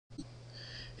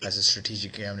As a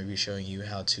strategic, I'm going to be showing you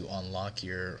how to unlock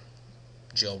your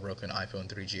jailbroken iPhone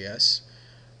 3GS,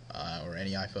 or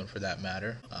any iPhone for that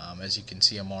matter. As you can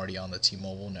see, I'm already on the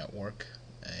Tmobile network,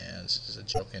 and this is a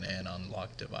jailbroken and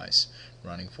unlocked device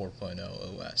running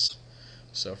 4.0 OS.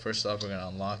 So first off, we're going to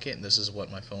unlock it, and this is what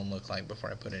my phone looked like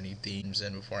before I put any themes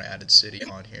in, before I added Cydia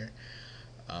on here.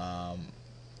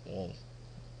 Well,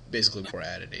 basically before I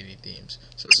added any themes.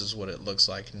 So this is what it looks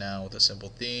like now with a simple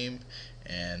theme,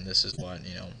 and this is what,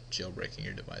 jailbreaking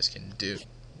your device can do.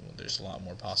 Well, there's a lot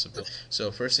more possible.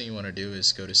 So first thing you want to do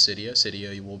is go to Cydia.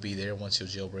 Cydia will be there once you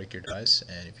jailbreak your device,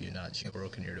 and if you've not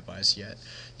jailbroken your device yet,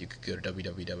 you could go to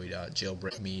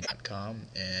www.jailbreakme.com,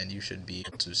 and you should be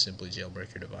able to simply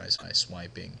jailbreak your device by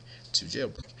swiping to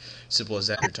jailbreak. Simple as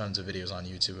that. There are tons of videos on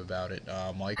YouTube about it.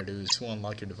 All you can do is to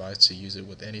unlock your device to use it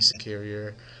with any SIM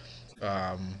carrier.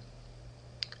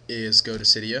 Is go to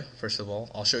Cydia. First of all,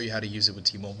 I'll show you how to use it with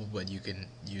T-Mobile, but you can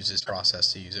use this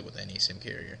process to use it with any SIM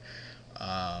carrier.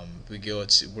 We're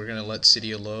gonna let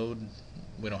Cydia load.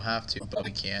 We don't have to, but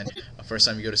we can. First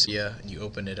time you go to Cydia and you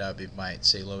open it up, it might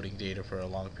say loading data for a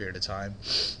long period of time,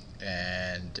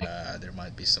 and there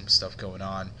might be some stuff going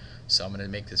on. So I'm gonna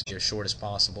make this video as short as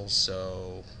possible,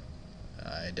 so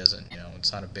it doesn't,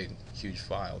 it's not a big, huge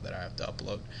file that I have to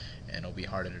upload, and it'll be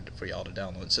harder for y'all to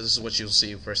download. So this is what you'll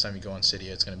see first time you go on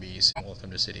Cydia. It's going to be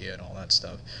welcome to Cydia and all that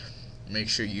stuff. Make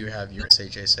sure you have your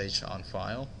SSH on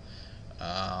file,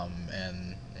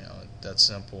 and that's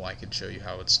simple. I could show you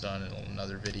how it's done in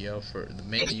another video. For the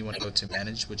main, you want to go to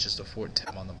Manage, which is the fourth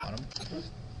tab on the bottom.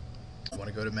 You want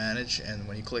to go to Manage, and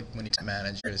when you click Manage,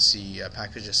 you're going to see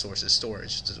Packages, Sources,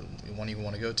 Storage. The one you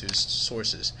want to go to is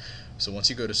Sources. So once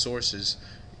you go to Sources,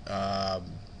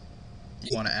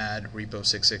 you want to add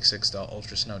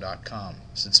repo666.ultrasnow.com.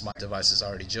 Since my device is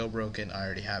already jailbroken, I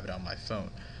already have it on my phone.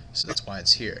 So that's why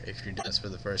it's here. If you're doing this for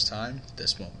the first time,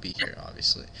 this won't be here,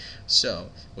 obviously.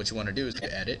 So what you want to do is go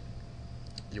to Edit.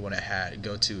 You want to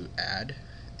go to Add,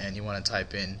 and you want to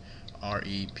type in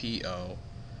REPO,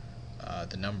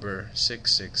 the number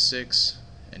 666,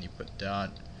 and you put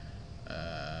dot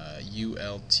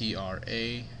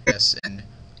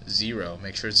ULTRASN0.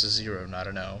 Make sure it's a 0, not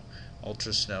an O.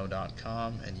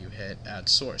 ultrasnow.com, and you hit Add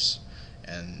Source.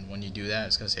 And when you do that,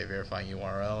 it's going to say verifying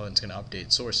URL, and it's going to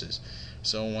update sources.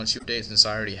 So once you update, since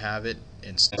I already have it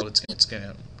installed, it's going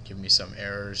to give me some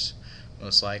errors,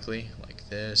 most likely, like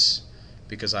this,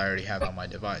 because I already have it on my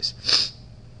device.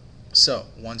 So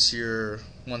once the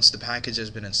package has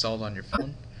been installed on your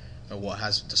phone, or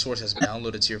the source has been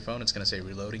downloaded to your phone, it's going to say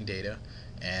reloading data.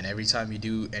 And every time you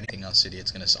do anything on Cydia,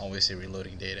 it's going to always say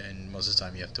reloading data, and most of the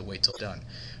time you have to wait till done.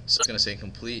 So it's going to say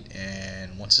complete,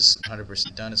 and once it's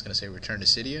 100% done, it's going to say return to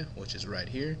Cydia, which is right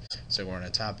here. So we're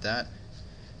going to tap that,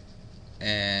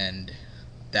 and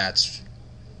that's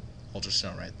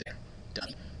ultrasnow right there,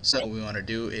 done. So what we want to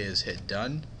do is hit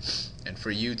done, and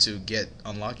for you to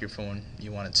unlock your phone,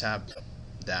 you want to tap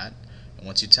that, and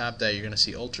once you tap that, you're going to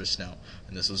see ultrasnow,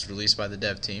 and this was released by the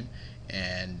dev team.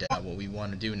 And what we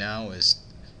want to do now is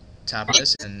tap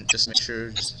this, and just make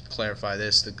sure, just clarify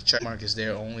this, the check mark is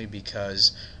there only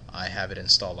because I have it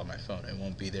installed on my phone. It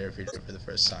won't be there if you're doing it for the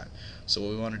first time. So what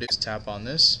we want to do is tap on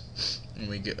this, and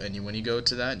when you go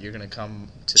to that, you're going to come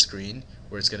to screen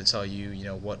where it's going to tell you,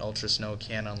 what ultrasnow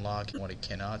can unlock and what it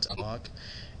cannot unlock,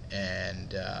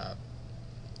 and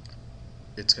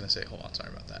it's going to say, hold on,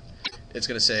 sorry about that. It's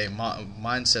going to say,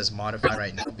 mine says modify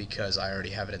right now because I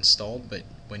already have it installed, but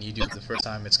when you do it the first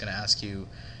time, it's going to ask you,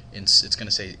 it's going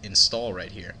to say install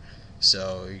right here.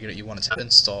 So you want to tap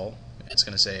install. It's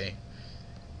going to say,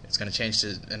 it's going to change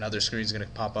to another screen. It's going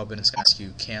to pop up, and it's going to ask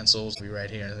you cancel. It'll be right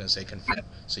here, and it's going to say confirm.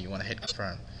 So you want to hit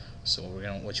confirm. So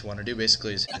what you want to do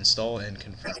basically is install and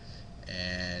confirm,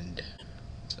 and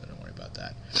so don't worry about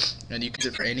that. And you can do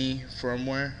it for any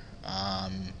firmware,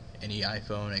 any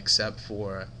iPhone except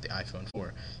for the iPhone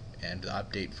 4, and the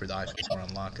update for the iPhone 4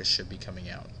 unlock should be coming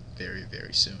out very,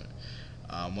 very soon.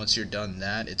 Once you're done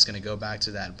that, it's going to go back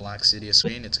to that black Cydia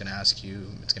screen. It's going to ask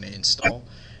you, it's going to install,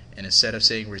 and instead of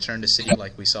saying return to Cydia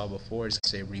like we saw before, it's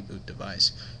going to say reboot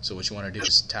device. So what you want to do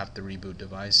is tap the reboot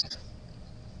device,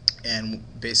 and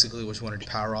basically what you want to do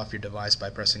is power off your device by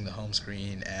pressing the home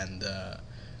screen and the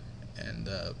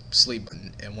sleep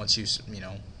button. And once you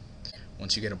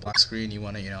get a black screen, you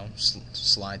want to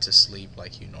slide to sleep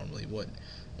like you normally would.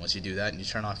 Once you do that and you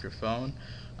turn off your phone,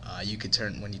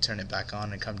 when you turn it back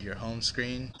on and come to your home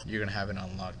screen, you're gonna have an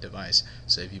unlocked device.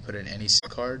 So if you put in any SIM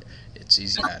card, it's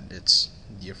easy.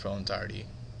 Your phone's already.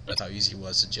 That's how easy it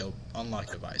was to unlock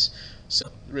your device. So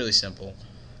really simple.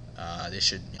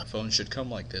 Phones should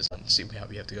come like this. Let's see how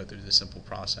we have to go through this simple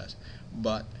process,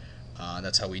 but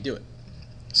that's how we do it.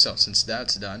 So since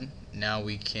that's done, now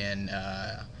we can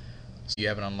so you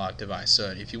have an unlocked device.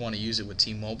 So if you want to use it with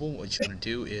T-Mobile, what you want to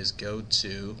do is go to,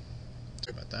 sorry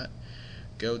about that,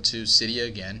 go to Cydia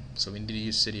again. So we need to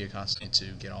use Cydia constantly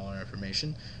to get all our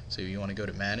information. So you want to go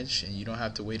to manage, and you don't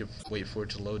have to wait for it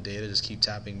to load data. Just keep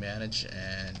tapping manage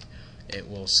and it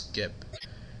will skip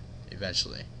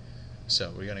eventually.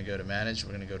 So we're going to go to manage,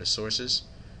 we're going to go to sources,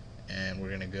 and we're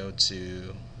going to go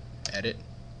to edit,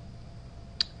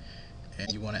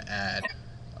 and you want to add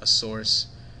a source,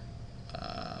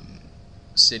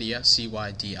 Cydia,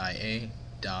 Cydia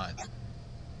dot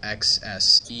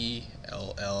xselize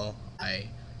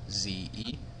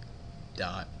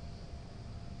dot,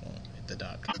 well, hit the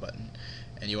dot button,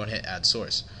 and you want to hit add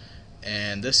source.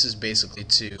 And this is basically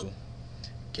to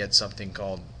get something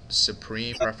called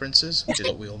supreme preferences, which is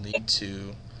what we'll need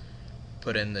to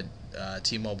put in the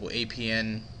T-Mobile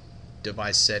APN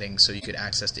device settings so you could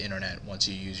access the internet once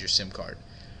you use your SIM card,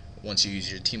 once you use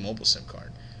your T-Mobile SIM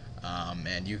card.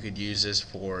 And you could use this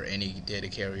for any data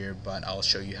carrier, but I'll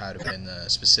show you how to put in the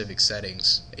specific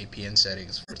settings, APN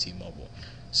settings for T-Mobile.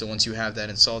 So once you have that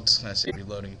installed, it's going to say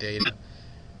reloading data,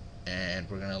 and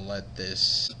we're going to let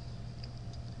this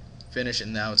finish,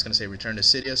 and now it's going to say return to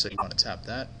Cydia, so you want to tap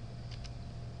that,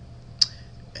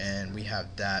 and we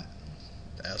have that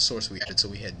source we added, so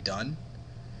we hit done,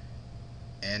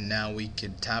 and now we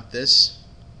can tap this,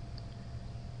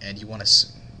 and you want to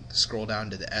scroll down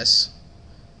to the S.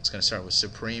 It's going to start with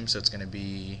supreme, so it's going to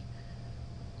be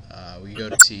we go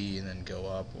to T and then go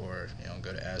up, or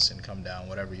go to S and come down,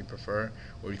 whatever you prefer,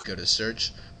 or you can go to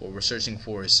search. What we're searching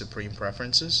for is supreme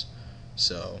preferences,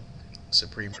 so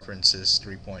supreme preferences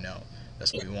 3.0,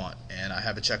 that's what we want, and I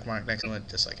have a check mark next to it,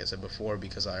 just like I said before,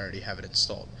 because I already have it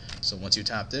installed. So once you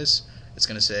tap this, it's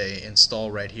going to say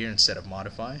install right here instead of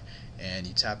modify, and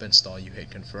you tap install, you hit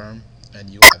confirm, and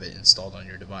you have it installed on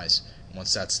your device. And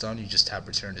once that's done, you just tap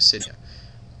return to Cydia.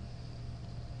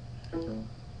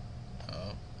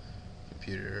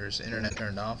 Computer's internet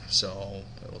turned off, so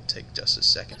it'll take just a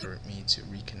second for me to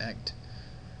reconnect.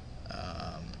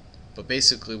 But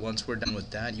basically, once we're done with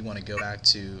that, you want to go back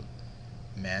to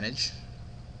manage.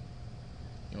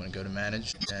 You want to go to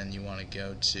manage, and you want to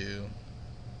go to,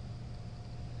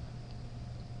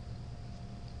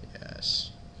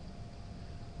 yes,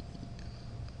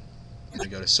 you're going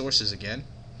to go to sources again,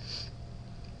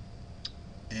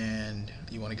 and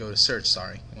you want to go to search.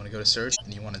 Sorry, you want to go to search,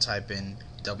 and you want to type in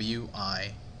WINTER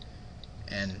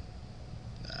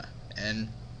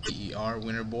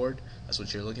winter board. That's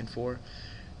what you're looking for.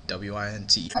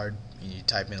 WINTER. You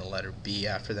type in the letter B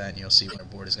after that, and you'll see winter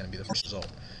board is going to be the first result.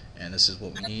 And this is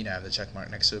what we need. I have the check mark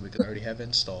next to it because I already have it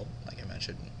installed, like I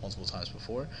mentioned multiple times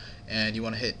before. And you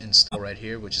want to hit install right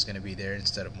here, which is going to be there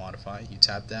instead of modify. You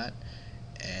tap that,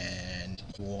 and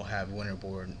you will have winter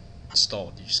board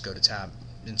installed. You just go to tab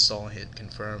install and hit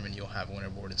confirm, and you'll have winter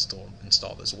board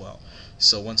installed as well.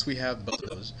 So once we have both of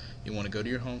those, you want to go to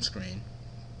your home screen,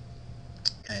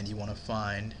 and you want to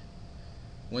find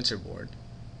winter board,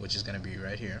 which is going to be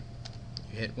right here.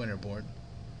 You hit winter board.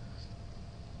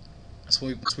 So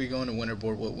once we go into winter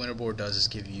board, what winter board does is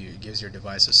gives your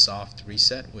device a soft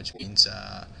reset, which means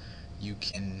you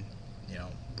can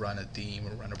run a theme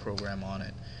or run a program on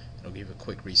it. It'll give a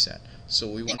quick reset. So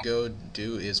what we want to go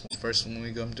do is, first when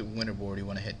we go to winter board, you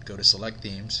want to hit go to select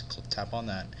themes, tap on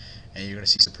that, and you're going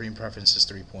to see supreme preferences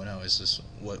 3.0 is this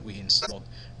what we installed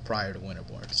prior to winter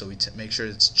board. So we make sure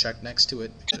it's checked next to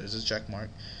it. There's a check mark.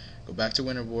 Go back to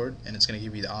winter board, and it's going to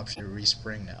give you the option to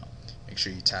respring now. Make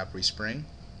sure you tap respring,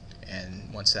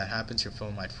 and once that happens, your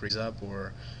phone might freeze up,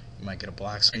 or you might get a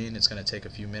black screen. It's going to take a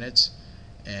few minutes,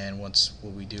 and what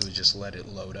we do is just let it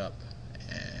load up.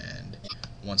 And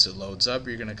once it loads up,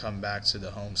 you're going to come back to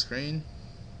the home screen,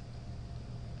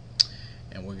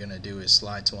 and what we're going to do is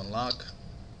slide to unlock.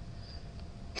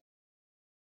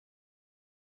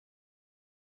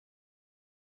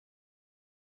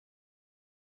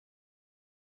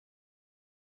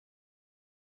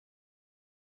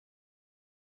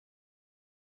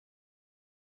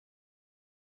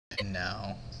 And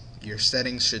now your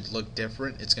settings should look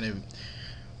different. It's going to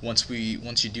once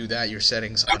you do that, your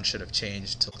settings on should have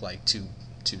changed to like two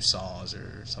saws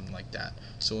or something like that.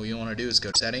 So what you want to do is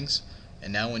go to settings,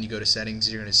 and now when you go to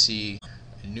settings, you're going to see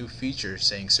a new feature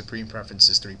saying Supreme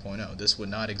Preferences 3.0. This would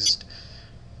not exist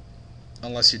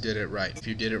unless you did it right. If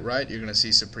you did it right, you're going to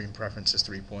see Supreme Preferences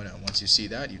 3.0. Once you see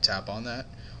that, you tap on that,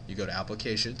 you go to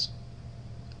Applications,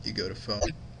 you go to Phone,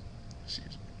 excuse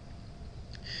me,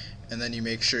 and then you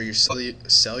make sure your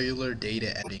cellular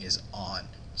data editing is on.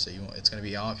 So it's going to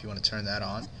be off. You want to turn that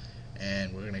on,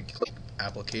 and we're going to click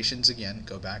Applications again,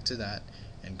 go back to that,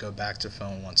 and go back to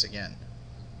Phone once again.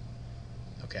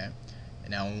 Okay.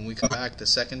 And now when we come back the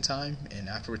second time, and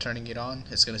after we're turning it on,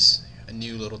 it's going to a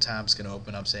new little tab is going to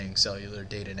open up saying cellular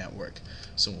data network.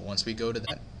 So once we go to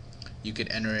that, you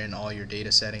could enter in all your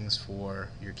data settings for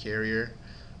your carrier.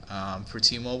 For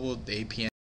T-Mobile, the APN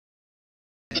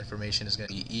information is going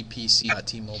to be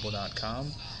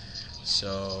epc.tmobile.com.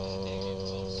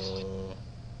 So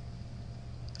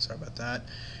sorry about that.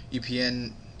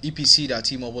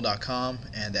 epc.tmobile.com,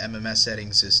 and the MMS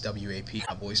settings is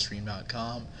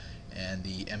wap.voicestream.com, and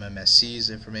the MMSC's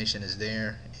information is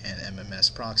there, and MMS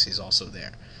proxy is also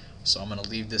there. So I'm going to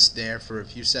leave this there for a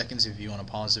few seconds. If you want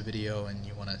to pause the video and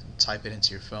you want to type it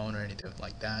into your phone or anything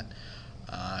like that,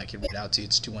 I can read it out to you.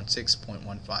 It's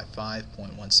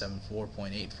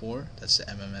 216.155.174.84. That's the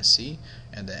MMSC,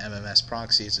 and the MMS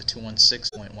proxy is a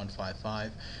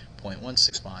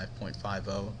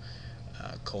 216.155.165.50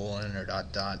 colon or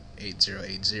dot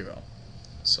 8080.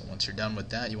 So once you're done with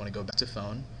that, you want to go back to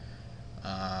phone,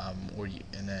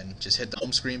 and then just hit the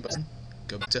home screen button.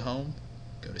 Go back to home.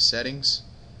 Go to settings.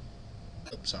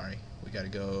 Sorry, we got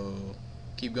to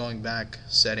keep going back,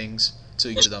 settings,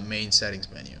 until you get to the main settings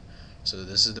menu. So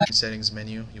this is the main settings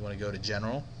menu. You want to go to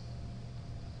general,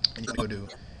 and you want to go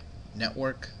to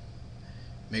network.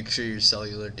 Make sure your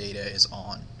cellular data is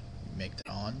on. Make that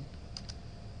on.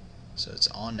 So it's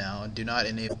on now. Do not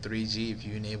enable 3G. If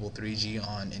you enable 3G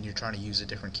on and you're trying to use a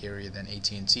different carrier than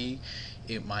AT&T,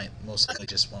 it might most likely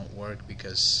just won't work,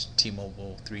 because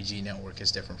T-Mobile 3G network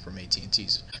is different from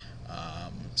AT&T's.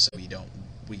 So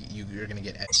you're going to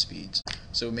get edge speeds.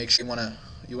 So make sure you want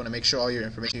to make sure all your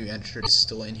information you entered is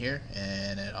still in here,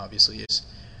 and it obviously is.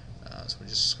 So we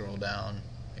just scroll down,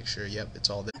 make sure, yep, it's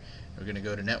all there. We're going to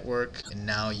go to network, and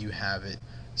now you have it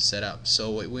set up. So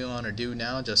what we want to do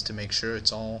now, just to make sure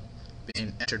it's all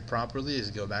being entered properly,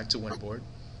 is go back to Winterboard,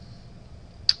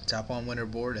 tap on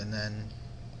Winterboard, and then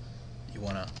you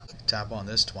want to tap on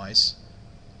this twice,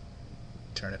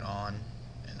 turn it on,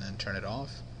 and then turn it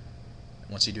off.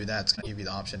 Once you do that, it's going to give you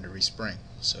the option to respring.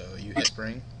 So you hit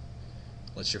spring,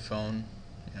 lets your phone,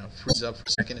 freeze up for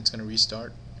a second. It's going to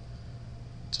restart.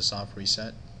 It's a soft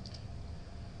reset.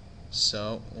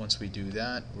 So once we do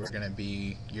that, you're going to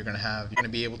be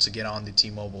able to get on the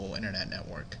T-Mobile internet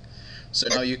network. So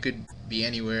now you could be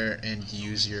anywhere and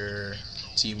use your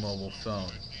T-Mobile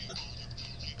phone.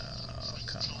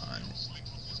 Come on.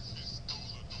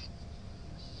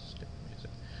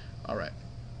 Alright.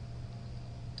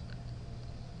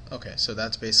 Okay, so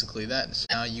that's basically that. So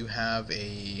now you have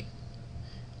a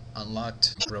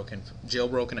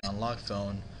jailbroken and unlocked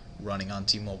phone running on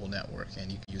T-Mobile network, and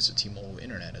you can use the T-Mobile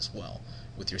internet as well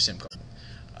with your SIM card.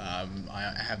 I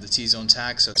have the T-Zone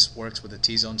TAC, so this works with the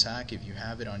T-Zone TAC if you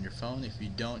have it on your phone. If you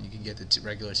don't, you can get the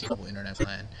regular T-Mobile internet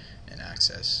plan and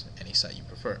access any site you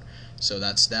prefer. So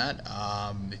that's that.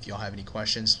 If y'all have any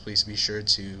questions, please be sure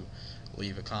to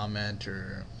leave a comment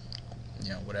or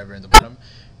whatever in the bottom,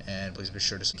 and please be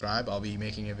sure to subscribe. I'll be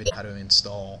making a video how to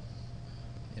install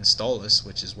this,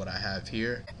 which is what I have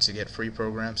here. To get free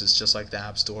programs, it's just like the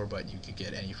App Store, but you can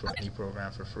get any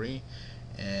program for free,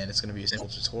 and it's going to be a simple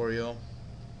tutorial.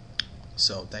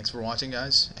 So thanks for watching,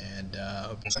 guys, and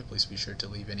please be sure to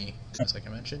leave any comments like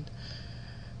I mentioned.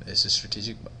 This is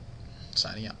Strategic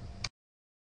signing out.